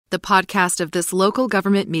The podcast of this local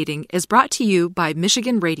government meeting is brought to you by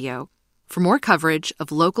Michigan Radio. For more coverage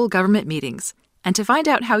of local government meetings and to find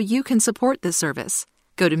out how you can support this service,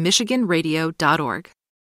 go to michiganradio.org.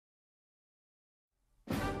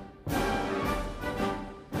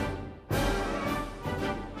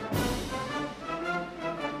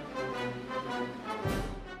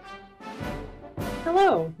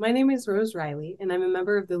 Hello, my name is Rose Riley, and I'm a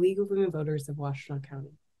member of the League of Women Voters of Washtenaw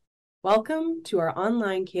County. Welcome to our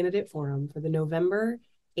online candidate forum for the November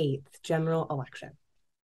 8th general election.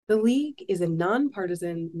 The League is a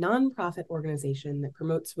nonpartisan, nonprofit organization that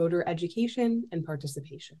promotes voter education and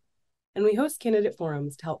participation, and we host candidate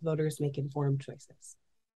forums to help voters make informed choices.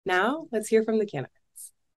 Now, let's hear from the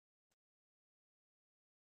candidates.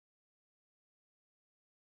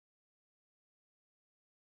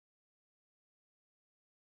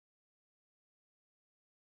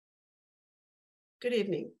 Good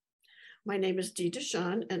evening. My name is Dee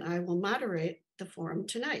Deshawn, and I will moderate the forum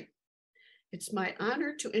tonight. It's my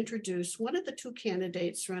honor to introduce one of the two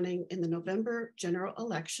candidates running in the November general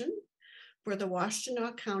election for the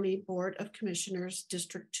Washtenaw County Board of Commissioners,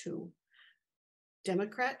 District 2,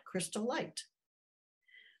 Democrat Crystal Light.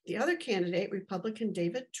 The other candidate, Republican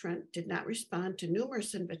David Trent, did not respond to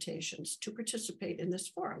numerous invitations to participate in this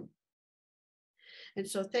forum. And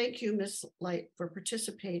so thank you, Ms. Light, for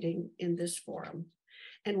participating in this forum.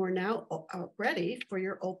 And we're now ready for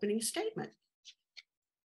your opening statement.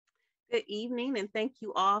 Good evening, and thank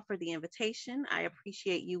you all for the invitation. I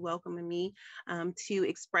appreciate you welcoming me to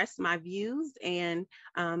express my views and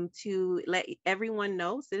to let everyone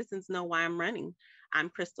know, citizens know why I'm running. I'm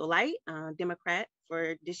Crystal Light, Democrat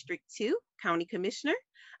for District 2, County Commissioner.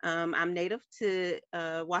 I'm native to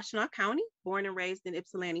Washtenaw County, born and raised in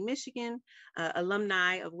Ypsilanti, Michigan,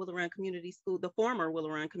 alumni of Willow Run Community School, the former Willow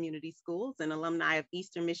Run Community Schools, and alumni of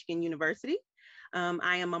Eastern Michigan University.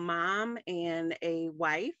 I am a mom and a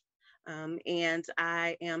wife, and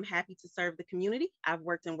I am happy to serve the community. I've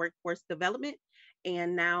worked in workforce development,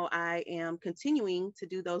 and now I am continuing to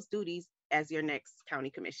do those duties as your next county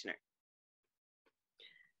commissioner.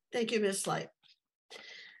 Thank you, Ms. Light.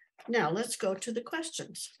 Now let's go to the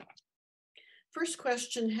questions. First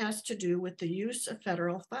question has to do with the use of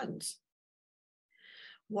federal funds.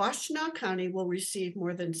 Washtenaw County will receive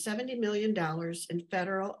more than $70 million in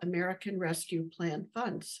federal American Rescue Plan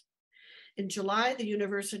funds. In July, the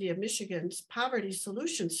University of Michigan's Poverty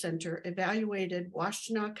Solutions Center evaluated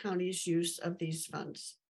Washtenaw County's use of these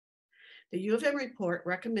funds. The U of M report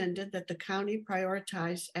recommended that the county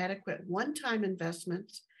prioritize adequate one-time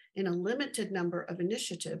investments in a limited number of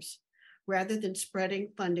initiatives rather than spreading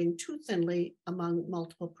funding too thinly among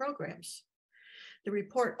multiple programs. The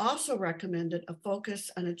report also recommended a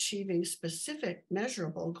focus on achieving specific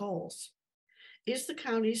measurable goals. Is the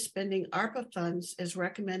county spending ARPA funds as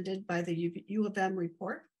recommended by the U of M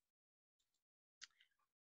report?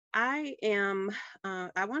 I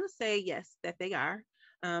want to say yes, that they are.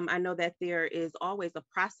 I know that there is always a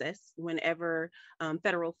process whenever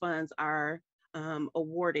federal funds are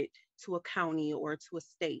awarded to a county or to a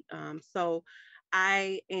state. So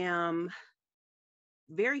I am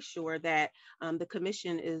very sure that the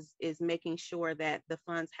commission is making sure that the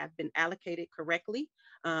funds have been allocated correctly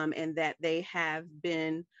and that they have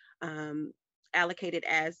been allocated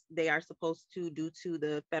as they are supposed to due to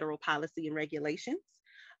the federal policy and regulations.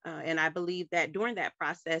 And I believe that during that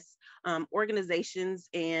process, organizations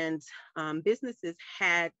and businesses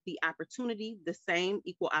had the opportunity, the same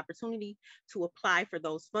equal opportunity to apply for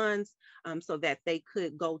those funds so that they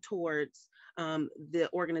could go towards the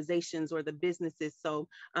organizations or the businesses. So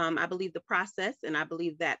I believe the process, and I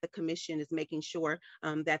believe that the commission is making sure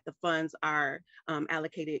that the funds are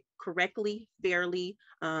allocated correctly, fairly,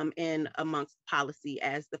 and amongst policy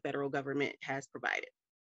as the federal government has provided.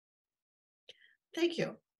 Thank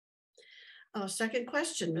you. Second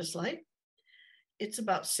question, Ms. Light. It's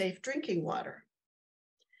about safe drinking water.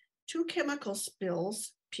 2 chemical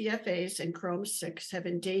spills, PFAS and Chrome 6, have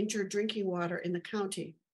endangered drinking water in the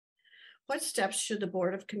county. What steps should the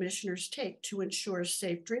Board of Commissioners take to ensure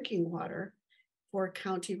safe drinking water for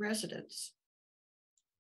county residents?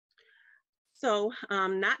 So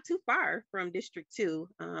not too far from District 2,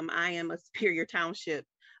 I am a Superior Township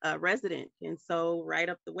resident. And so right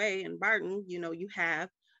up the way in Barton, you have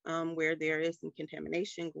where there is some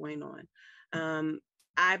contamination going on.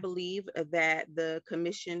 I believe that the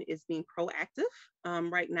commission is being proactive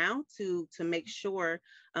right now to make sure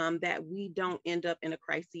that we don't end up in a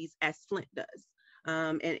crisis as Flint does.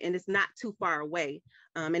 And it's not too far away,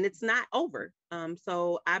 and it's not over.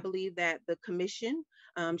 So I believe that the commission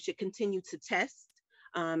should continue to test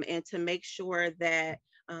and to make sure that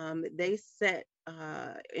they set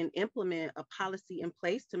and implement a policy in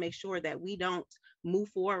place to make sure that we don't move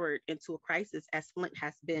forward into a crisis as Flint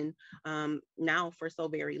has been now for so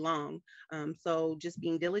very long. So just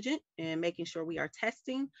being diligent and making sure we are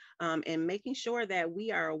testing and making sure that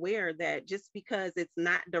we are aware that just because it's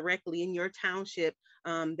not directly in your township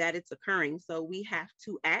that it's occurring. So we have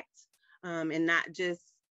to act and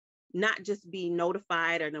not just be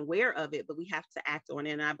notified and aware of it, but we have to act on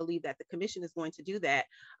it. And I believe that the commission is going to do that.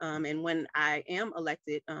 And when I am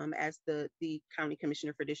elected as the county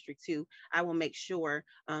commissioner for District 2, I will make sure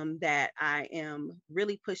that I am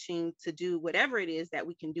really pushing to do whatever it is that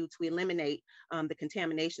we can do to eliminate the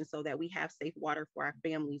contamination so that we have safe water for our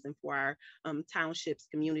families and for our townships,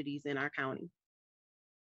 communities in our county.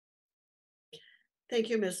 Thank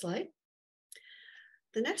you, Ms. Light.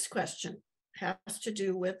 The next question has to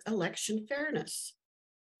do with election fairness.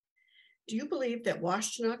 Do you believe that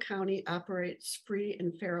Washtenaw County operates free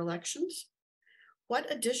and fair elections?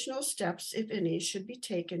 What additional steps, if any, should be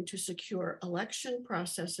taken to secure election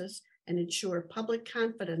processes and ensure public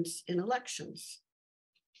confidence in elections?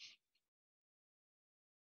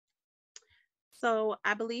 So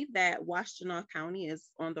I believe that Washtenaw County is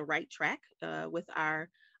on the right track with our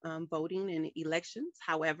voting and elections.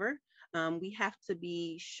 However, we have to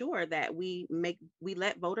be sure that we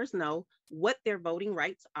let voters know what their voting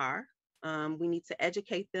rights are. We need to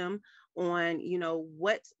educate them on,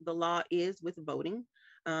 what the law is with voting.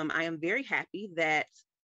 I am very happy that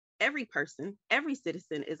every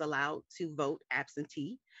citizen is allowed to vote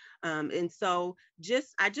absentee. And so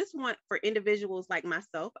I just want for individuals like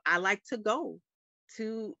myself, I like to go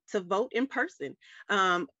to vote in person,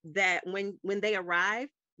 that when they arrive,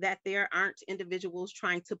 that there aren't individuals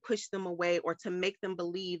trying to push them away or to make them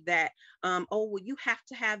believe that, oh, well, you have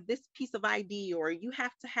to have this piece of ID or you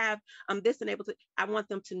have to have this and able to. I want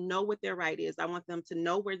them to know what their right is. I want them to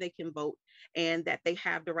know where they can vote and that they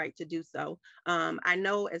have the right to do so. I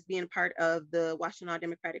know as being part of the Washtenaw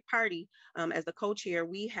Democratic Party, as the co-chair,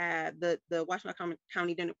 we have the Washtenaw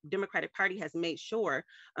County Democratic Party has made sure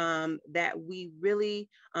that we really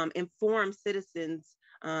inform citizens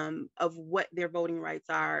of what their voting rights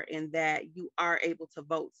are and that you are able to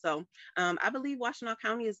vote. So I believe Washtenaw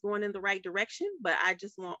County is going in the right direction, but I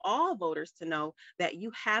just want all voters to know that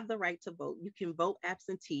you have the right to vote. You can vote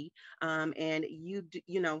absentee, and you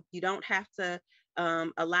don't have to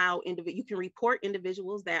you can report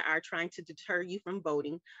individuals that are trying to deter you from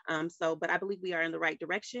voting. But I believe we are in the right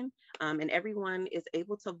direction, and everyone is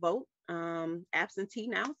able to vote absentee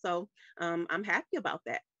now. So I'm happy about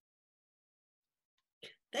that.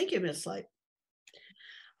 Thank you, Ms. Light.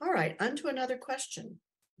 All right, on to another question.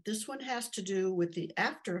 This one has to do with the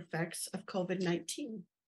after effects of COVID-19.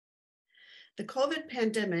 The COVID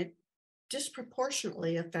pandemic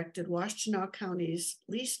disproportionately affected Washtenaw County's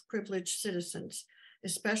least privileged citizens,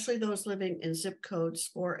 especially those living in zip codes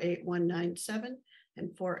 48197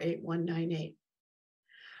 and 48198.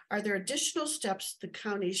 Are there additional steps the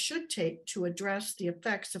county should take to address the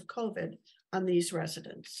effects of COVID on these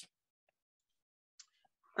residents?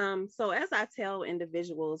 So as I tell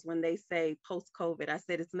individuals when they say post-COVID, I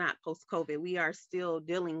said it's not post-COVID. We are still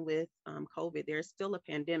dealing with COVID. There's still a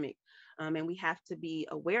pandemic, and we have to be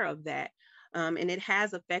aware of that. And it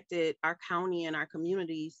has affected our county and our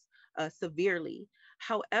communities severely.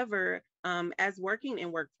 However, as working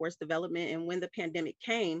in workforce development and when the pandemic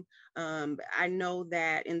came, I know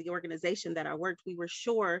that in the organization that I worked, we were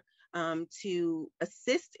sure to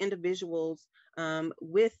assist individuals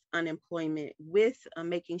with unemployment, with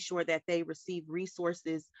making sure that they receive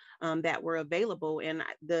resources that were available. And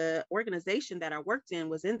the organization that I worked in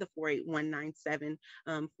was in the 48197,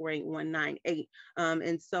 48198.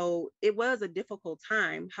 And so it was a difficult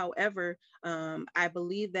time. However, I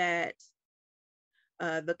believe that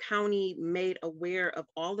the county made aware of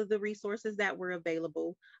all of the resources that were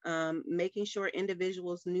available, making sure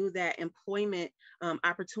individuals knew that employment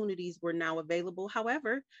opportunities were now available.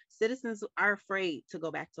 However, citizens are afraid to go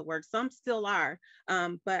back to work. Some still are,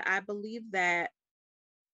 but I believe that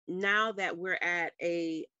now that we're at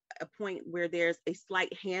a point where there's a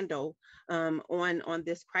slight handle on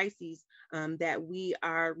this crisis, that we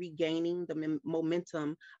are regaining the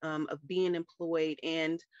momentum of being employed.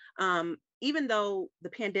 And even though the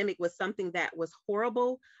pandemic was something that was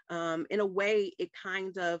horrible, in a way, it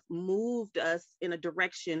kind of moved us in a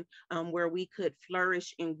direction where we could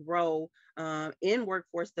flourish and grow in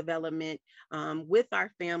workforce development with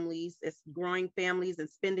our families, as growing families and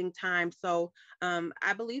spending time. So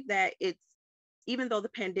I believe that even though the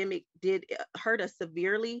pandemic did hurt us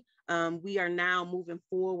severely, we are now moving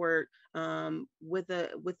forward with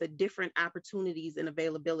a different opportunities and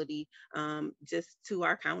availability just to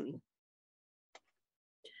our county.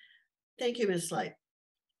 Thank you, Ms. Light.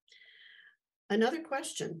 Another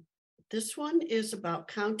question. This one is about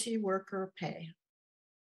county worker pay.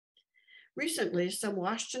 Recently, some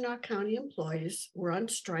Washtenaw County employees were on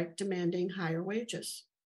strike demanding higher wages.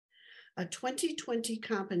 A 2020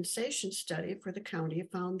 compensation study for the county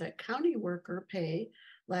found that county worker pay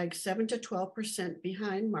lags 7 to 12%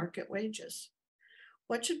 behind market wages.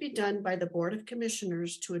 What should be done by the Board of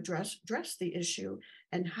Commissioners to address the issue,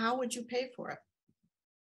 and how would you pay for it?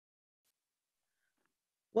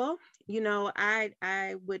 Well,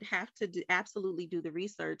 I would have to absolutely do the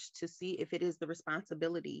research to see if it is the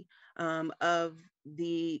responsibility of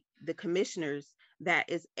the commissioners that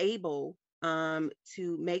is able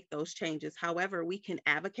to make those changes. However, we can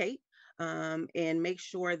advocate and make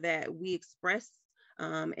sure that we express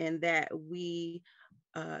and that we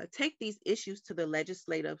take these issues to the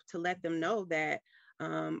legislative to let them know that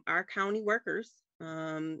our county workers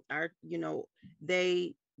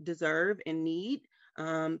they deserve and need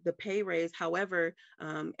the pay raise. However,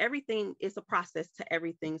 everything is a process to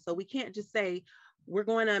everything. So we can't just say we're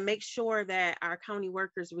going to make sure that our county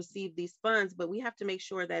workers receive these funds, but we have to make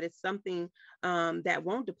sure that it's something that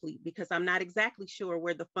won't deplete, because I'm not exactly sure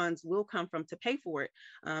where the funds will come from to pay for it.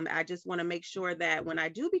 I just want to make sure that when I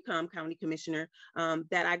do become county commissioner,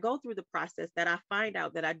 that I go through the process, that I find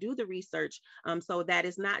out, that I do the research, so that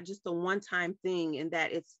it's not just a one-time thing and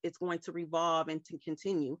that it's going to revolve and to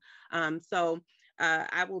continue.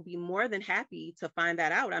 I will be more than happy to find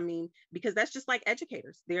that out. I mean, because that's just like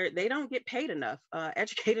educators. They don't get paid enough.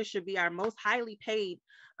 Educators should be our most highly paid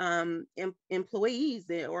employees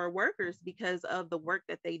or workers because of the work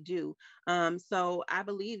that they do. So I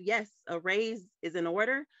believe, yes, a raise is in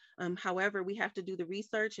order. However, we have to do the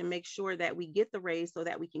research and make sure that we get the raise so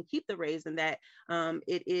that we can keep the raise, and that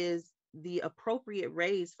it is the appropriate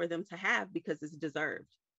raise for them to have because it's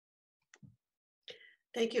deserved.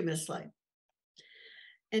 Thank you, Ms. Light.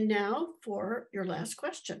 And now for your last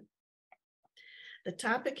question. The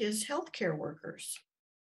topic is healthcare workers.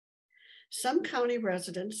 Some county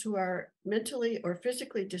residents who are mentally or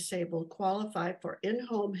physically disabled qualify for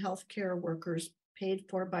in-home healthcare workers paid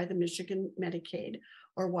for by the Michigan Medicaid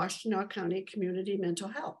or Washtenaw County Community Mental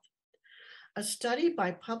Health. A study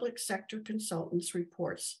by public sector consultants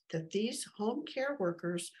reports that these home care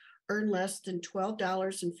workers earn less than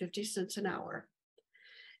 $12.50 an hour.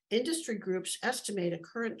 Industry groups estimate a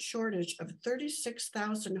current shortage of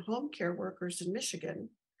 36,000 home care workers in Michigan.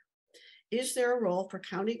 Is there a role for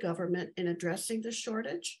county government in addressing the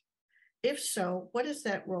shortage? If so, what is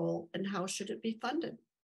that role and how should it be funded?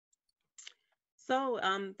 So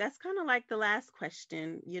that's kind of like the last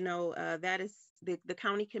question. That is the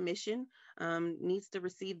county commission needs to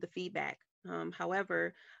receive the feedback.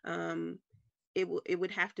 However, it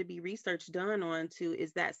would have to be research done on to,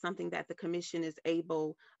 is that something that the commission is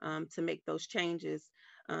able to make those changes?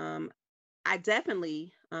 I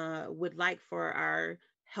definitely would like for our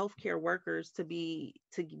healthcare workers to be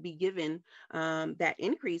given that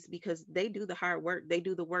increase, because they do the hard work. They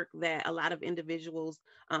do the work that a lot of individuals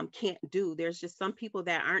can't do. There's just some people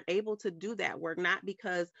that aren't able to do that work, not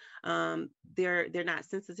because they're not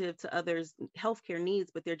sensitive to others' healthcare needs,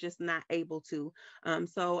 but they're just not able to.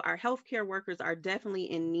 So our healthcare workers are definitely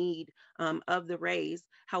in need of the raise.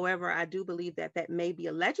 However, I do believe that may be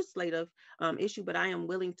a legislative issue, but I am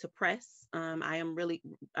willing to press. I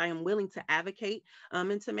am willing to advocate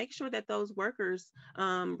and to make sure that those workers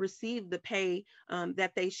receive the pay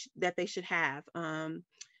that they should have.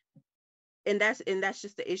 And that's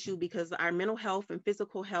just the issue, because our mental health and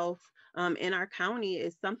physical health in our county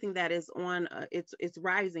is something that is on it's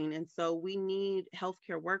rising, and so we need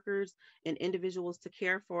healthcare workers and individuals to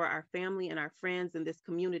care for our family and our friends in this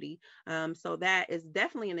community. So that is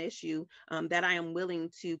definitely an issue that I am willing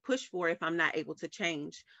to push for if I'm not able to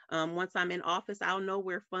change. Once I'm in office, I'll know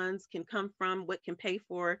where funds can come from, what can pay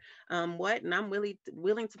for what, and I'm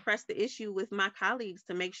willing to press the issue with my colleagues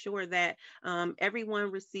to make sure that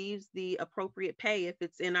everyone receives the appropriate pay if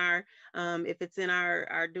it's in our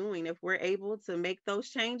doing. If we're able to make those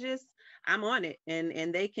changes, I'm on it,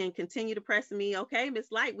 and they can continue to press me. Okay, Ms.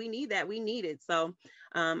 Light, we need that, we need it. So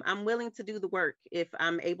I'm willing to do the work. If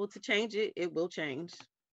I'm able to change it, it will change.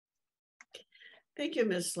 Thank you,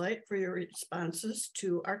 Ms. Light, for your responses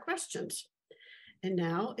to our questions. And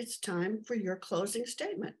now it's time for your closing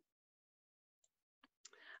statement.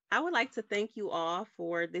 I would like to thank you all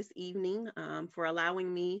for this evening, for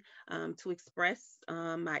allowing me to express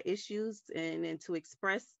my issues and to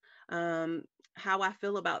express how I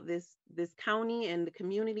feel about this county and the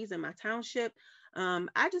communities in my township.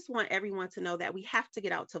 I just want everyone to know that we have to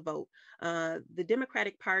get out to vote. The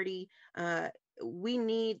Democratic Party we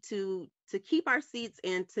need to keep our seats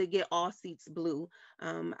and to get all seats blue.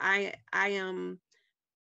 I am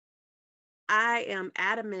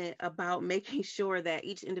adamant about making sure that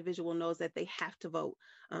each individual knows that they have to vote.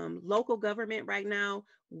 Local government right now,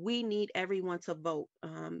 we need everyone to vote.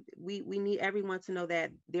 We need everyone to know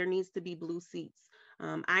that there needs to be blue seats.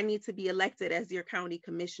 I need to be elected as your county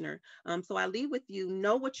commissioner. So I leave with you,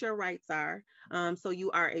 know what your rights are, so you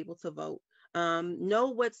are able to vote. Know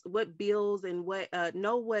what bills and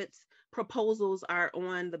know what proposals are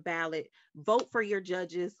on the ballot. Vote for your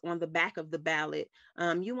judges on the back of the ballot.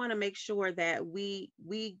 You want to make sure that we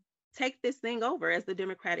take this thing over as the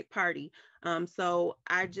Democratic Party. So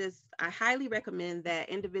I highly recommend that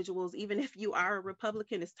individuals, even if you are a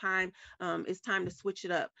Republican, it's time to switch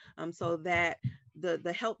it up, so that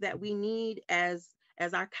the help that we need as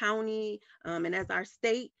our county and as our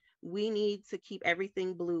state, we need to keep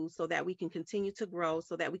everything blue so that we can continue to grow,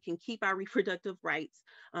 so that we can keep our reproductive rights,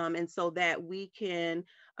 and so that we can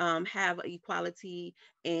have equality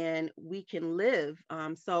and we can live.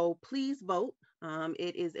 So please vote.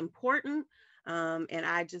 It is important. And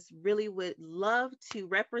I just really would love to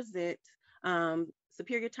represent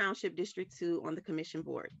Superior Township District 2 on the commission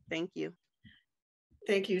board. Thank you.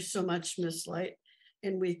 Thank you so much, Ms. Light.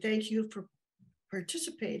 And we thank you for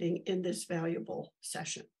participating in this valuable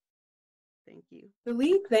session. Thank you. The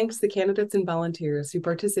League thanks the candidates and volunteers who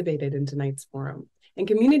participated in tonight's forum and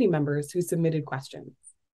community members who submitted questions.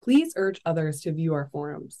 Please urge others to view our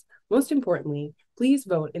forums. Most importantly, please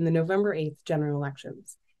vote in the November 8th general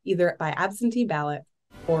elections, either by absentee ballot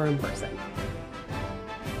or in person.